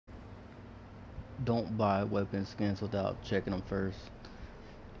don't buy weapon skins without checking them first.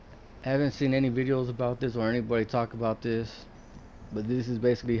 I haven't seen any videos about this or anybody talk about this, but this is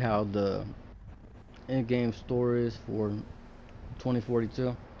basically how the in-game store is for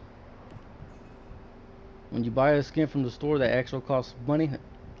 2042. When you buy a skin from the store that actually costs money,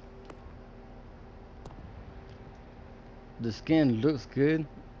 the skin looks good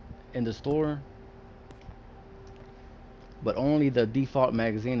in the store, but only the default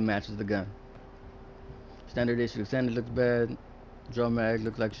magazine matches the gun. Standard issue standard looks bad. Drum mag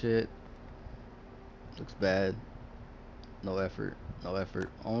looks like shit. Looks bad. No effort. No effort.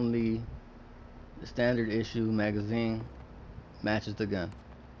 Only the standard issue magazine matches the gun.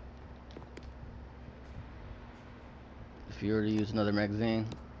 If you were to use another magazine,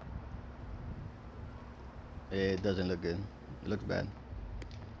 it doesn't look good. It looks bad.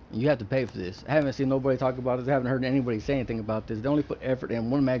 You have to pay for this. I haven't seen nobody talk about this. I haven't heard anybody say anything about this. They only put effort in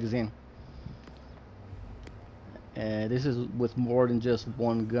one magazine. And this is with more than just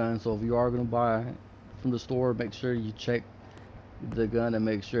one gun. So if you are going to buy from the store, make sure you check the gun and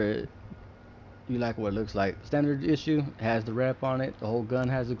make sure you like what it looks like. Standard issue has the wrap on it. The whole gun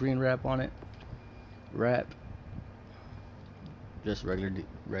has a green wrap on it. Wrap. Just regular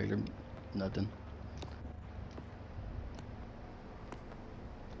nothing.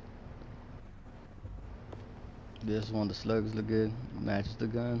 This one, the slugs look good. Matches the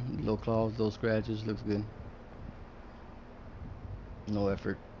gun. Little claws, those scratches, looks good. No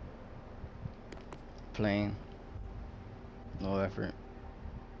effort. Plain. No effort.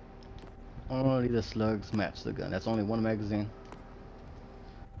 Only the slugs match the gun. That's only one magazine.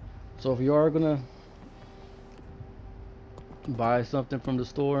 So if you are gonna buy something from the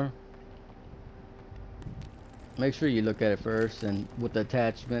store, make sure you look at it first and with the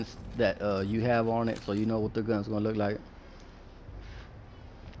attachments that you have on it, so you know what the gun's gonna look like.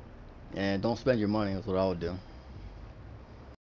 And don't spend your money. That's what I would do.